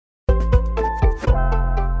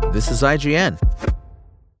This is IGN.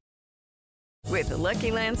 With the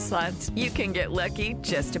Lucky Land Slots, you can get lucky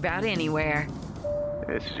just about anywhere.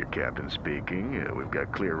 This is your captain speaking. We've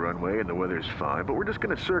got clear runway and the weather's fine, but we're just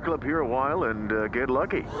going to circle up here a while and get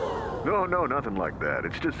lucky. No, nothing like that.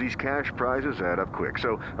 It's just these cash prizes add up quick.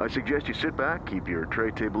 So I suggest you sit back, keep your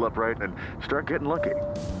tray table upright, and start getting lucky.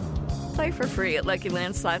 Play for free at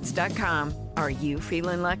LuckyLandSlots.com. Are you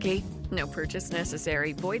feeling lucky? No purchase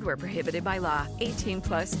necessary. Void where prohibited by law. 18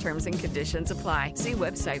 plus terms and conditions apply. See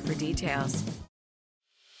website for details.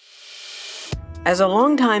 As a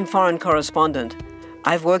longtime foreign correspondent,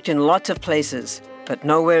 I've worked in lots of places, but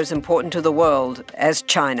nowhere as important to the world as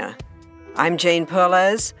China. I'm Jane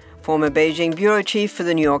Perlez, former Beijing bureau chief for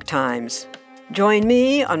the New York Times. Join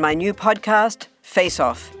me on my new podcast, Face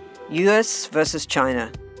Off, U.S. versus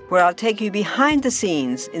China, where I'll take you behind the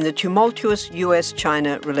scenes in the tumultuous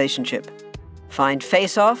U.S.-China relationship. Find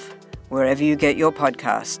Face Off wherever you get your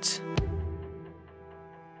podcasts.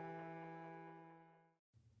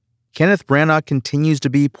 Kenneth Branagh continues to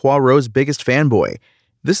be Poirot's biggest fanboy.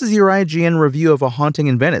 This is your IGN review of A Haunting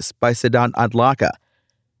in Venice by Siddhant Adlakha.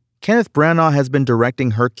 Kenneth Branagh has been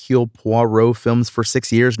directing Hercule Poirot films for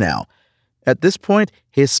 6 years now. At this point,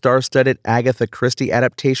 his star-studded Agatha Christie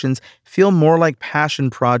adaptations feel more like passion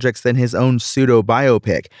projects than his own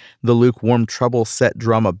pseudo-biopic, the lukewarm trouble set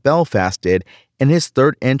drama Belfast did, and his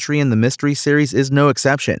third entry in the mystery series is no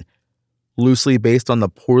exception. Loosely based on the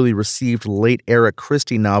poorly received late-era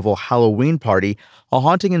Christie novel Halloween Party, A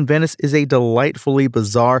Haunting in Venice is a delightfully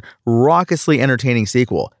bizarre, raucously entertaining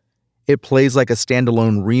sequel. It plays like a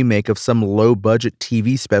standalone remake of some low-budget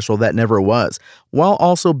TV special that never was, while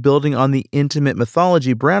also building on the intimate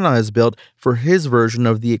mythology Branagh has built for his version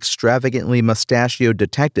of the extravagantly mustachioed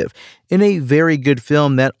detective, in a very good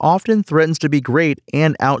film that often threatens to be great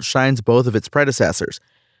and outshines both of its predecessors.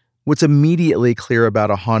 What's immediately clear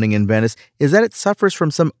about A Haunting in Venice is that it suffers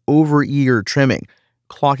from some overeager trimming,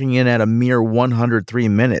 clocking in at a mere 103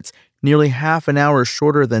 minutes, nearly half an hour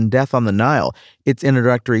shorter than Death on the Nile. Its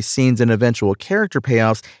introductory scenes and eventual character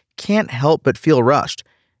payoffs can't help but feel rushed.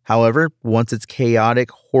 However, once its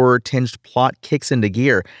chaotic, horror-tinged plot kicks into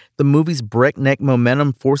gear, the movie's breakneck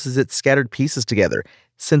momentum forces its scattered pieces together,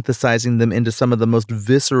 synthesizing them into some of the most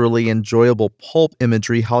viscerally enjoyable pulp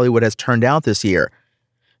imagery Hollywood has turned out this year.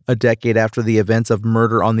 A decade after the events of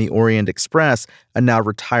Murder on the Orient Express, a now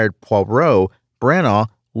retired Poirot, Branagh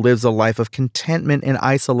lives a life of contentment and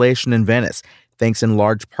isolation in Venice, thanks in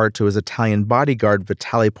large part to his Italian bodyguard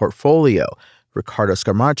Vitale Portfolio, Riccardo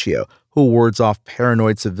Scarmaccio, who wards off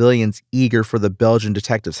paranoid civilians eager for the Belgian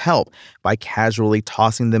detective's help by casually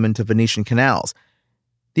tossing them into Venetian canals.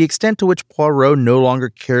 The extent to which Poirot no longer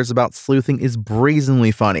cares about sleuthing is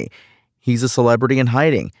brazenly funny. He's a celebrity in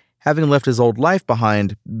hiding, having left his old life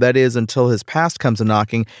behind, that is, until his past comes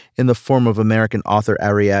a-knocking in the form of American author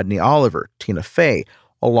Ariadne Oliver, Tina Fey,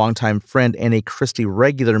 a longtime friend and a Christie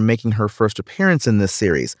regular making her first appearance in this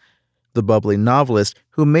series. The bubbly novelist,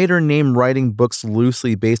 who made her name writing books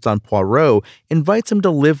loosely based on Poirot, invites him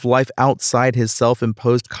to live life outside his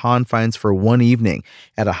self-imposed confines for one evening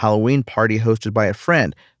at a Halloween party hosted by a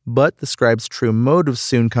friend, but the scribe's true motives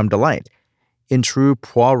soon come to light. In true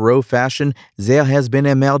Poirot fashion, there has been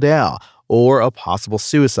a murder, or a possible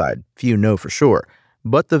suicide, few know for sure.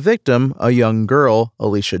 But the victim, a young girl,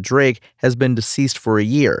 Alicia Drake, has been deceased for a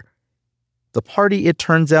year. The party, it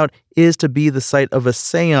turns out, is to be the site of a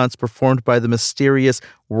seance performed by the mysterious,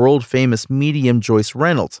 world-famous medium Joyce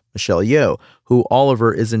Reynolds, Michelle Yeoh, who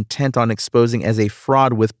Oliver is intent on exposing as a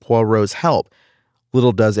fraud with Poirot's help.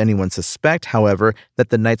 Little does anyone suspect, however, that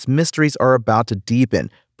the night's mysteries are about to deepen,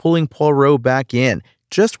 pulling Poirot back in,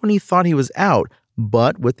 just when he thought he was out,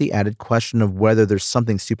 but with the added question of whether there's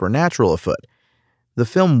something supernatural afoot. The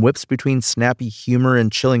film whips between snappy humor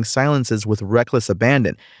and chilling silences with reckless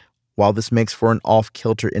abandon. While this makes for an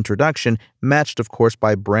off-kilter introduction, matched of course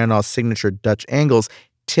by Branagh's signature Dutch angles,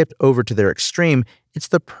 tipped over to their extreme, it's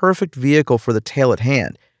the perfect vehicle for the tale at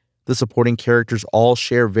hand. The supporting characters all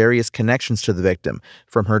share various connections to the victim,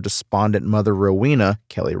 from her despondent mother Rowena,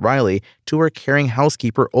 Kelly Riley, to her caring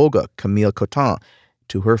housekeeper Olga, Camille Cotin,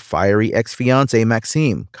 to her fiery ex-fiancé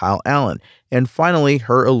Maxime, Kyle Allen, and finally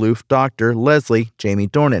her aloof doctor Leslie, Jamie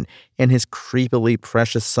Dornan, and his creepily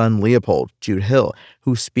precious son Leopold, Jude Hill,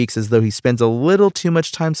 who speaks as though he spends a little too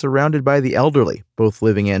much time surrounded by the elderly, both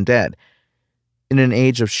living and dead. In an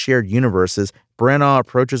age of shared universes, Branagh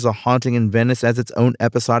approaches A Haunting in Venice as its own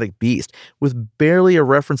episodic beast, with barely a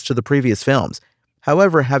reference to the previous films.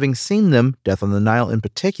 However, having seen them, Death on the Nile in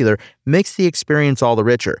particular, makes the experience all the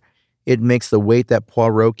richer. It makes the weight that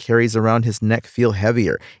Poirot carries around his neck feel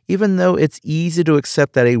heavier, even though it's easy to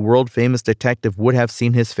accept that a world-famous detective would have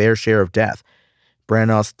seen his fair share of death.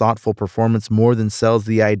 Branagh's thoughtful performance more than sells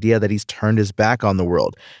the idea that he's turned his back on the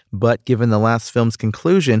world, but given the last film's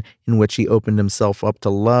conclusion, in which he opened himself up to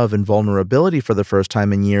love and vulnerability for the first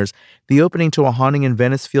time in years, the opening to A Haunting in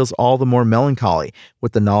Venice feels all the more melancholy,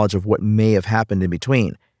 with the knowledge of what may have happened in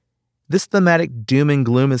between. This thematic doom and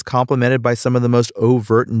gloom is complemented by some of the most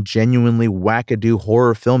overt and genuinely wackadoo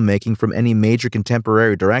horror filmmaking from any major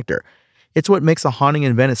contemporary director. It's what makes A Haunting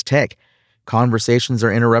in Venice tick. Conversations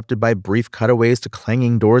are interrupted by brief cutaways to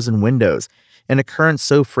clanging doors and windows, an occurrence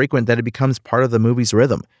so frequent that it becomes part of the movie's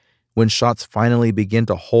rhythm. When shots finally begin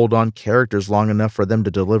to hold on characters long enough for them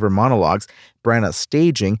to deliver monologues, Branagh's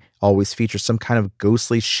staging always features some kind of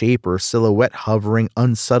ghostly shape or silhouette hovering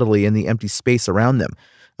unsubtly in the empty space around them.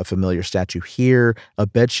 A familiar statue here, a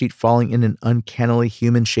bedsheet falling in an uncannily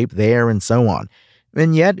human shape there, and so on.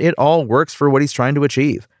 And yet, it all works for what he's trying to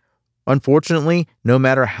achieve. Unfortunately, no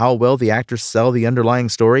matter how well the actors sell the underlying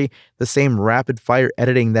story, the same rapid-fire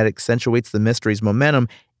editing that accentuates the mystery's momentum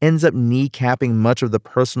ends up kneecapping much of the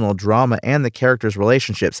personal drama and the characters'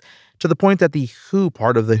 relationships, to the point that the who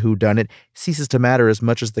part of the whodunit ceases to matter as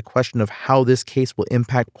much as the question of how this case will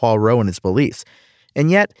impact Poirot and his beliefs. And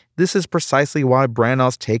yet, this is precisely why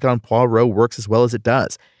Branagh's take on Poirot works as well as it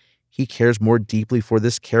does. He cares more deeply for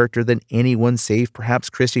this character than anyone save perhaps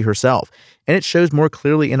Christie herself, and it shows more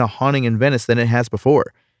clearly in A Haunting in Venice than it has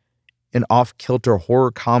before. An off-kilter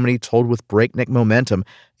horror comedy told with breakneck momentum,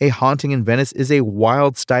 A Haunting in Venice is a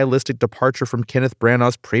wild stylistic departure from Kenneth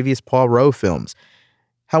Branagh's previous Poirot films.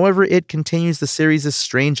 However, it continues the series'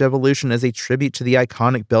 strange evolution as a tribute to the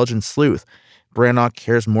iconic Belgian sleuth. Branagh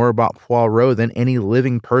cares more about Poirot than any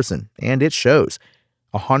living person, and it shows.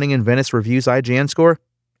 A Haunting in Venice Review's IGN score?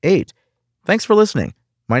 8. Thanks for listening.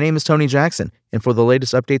 My name is Tony Jackson, and for the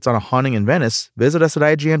latest updates on A Haunting in Venice, visit us at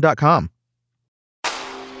IGN.com.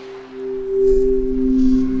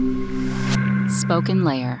 Spoken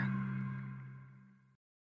Layer.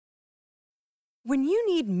 When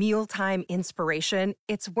you need mealtime inspiration,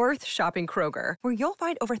 it's worth shopping Kroger, where you'll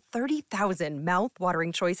find over 30,000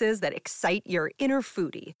 mouth-watering choices that excite your inner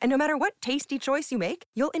foodie. And no matter what tasty choice you make,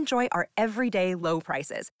 you'll enjoy our everyday low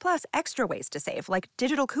prices, plus extra ways to save, like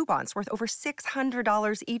digital coupons worth over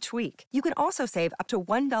 $600 each week. You can also save up to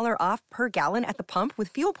 $1 off per gallon at the pump with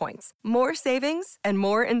fuel points. More savings and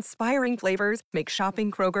more inspiring flavors make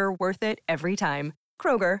shopping Kroger worth it every time.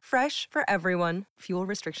 Kroger, fresh for everyone. Fuel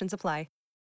restrictions apply.